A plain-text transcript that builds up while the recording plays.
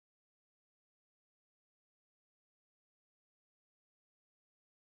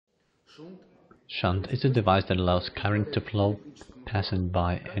Shunt is a device that allows current to flow passing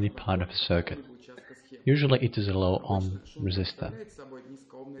by any part of a circuit. Usually it is a low-ohm resistor.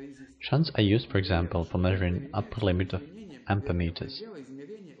 Shunts are used, for example, for measuring upper limit of amperemeters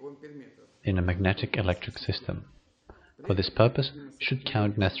in a magnetic electric system. For this purpose, you should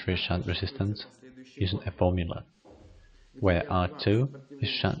count necessary shunt resistance using a formula, where R2 is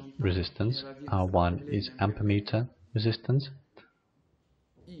shunt resistance, R1 is amperemeter resistance,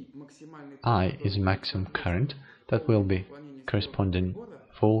 I is maximum current that will be corresponding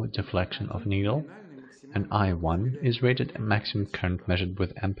for deflection of needle, and I1 is rated maximum current measured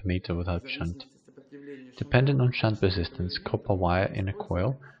with amperemeter without shunt. Depending on shunt resistance, copper wire in a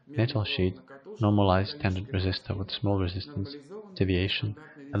coil, metal sheet, normalized standard resistor with small resistance, deviation,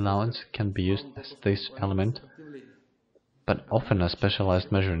 allowance can be used as this element, but often a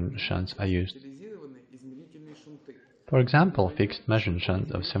specialized measuring shunts are used. For example, fixed measuring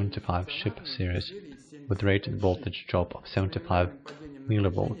shunt of 75 ship series with rated voltage drop of 75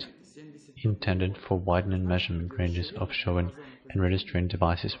 mV, intended for widening measurement ranges of showing and registering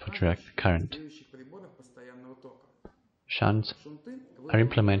devices for direct current. Shunts are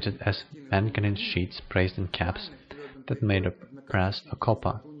implemented as manganin sheets brazed in caps that are made of brass or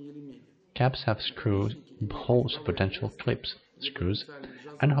copper. Caps have screws, holes for potential clips, screws,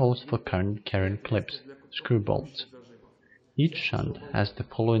 and holes for current carrying clips, screw bolts. Each shunt has the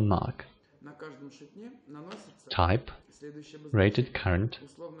following mark: type, rated current,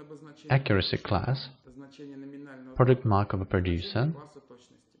 accuracy class, product mark of a producer,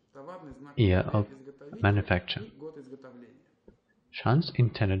 year of manufacture. Shunts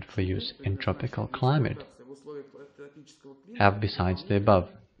intended for use in tropical climate have, besides the above,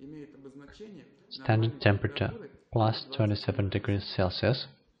 standard temperature plus 27 degrees Celsius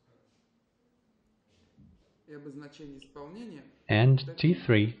and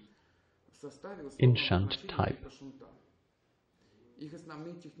T3 in shunt type.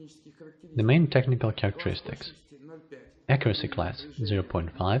 The main technical characteristics: accuracy class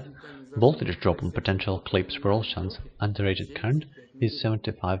 0.5, voltage drop on potential clips for all shunts under rated current is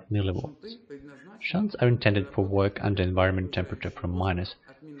 75 mV. Shunts are intended for work under environment temperature from minus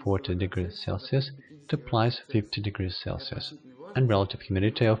 40 degrees Celsius to plus 50 degrees Celsius and relative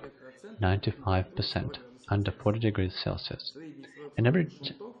humidity of 95% under 40 degrees Celsius. An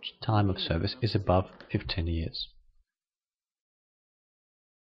average time of service is above 15 years.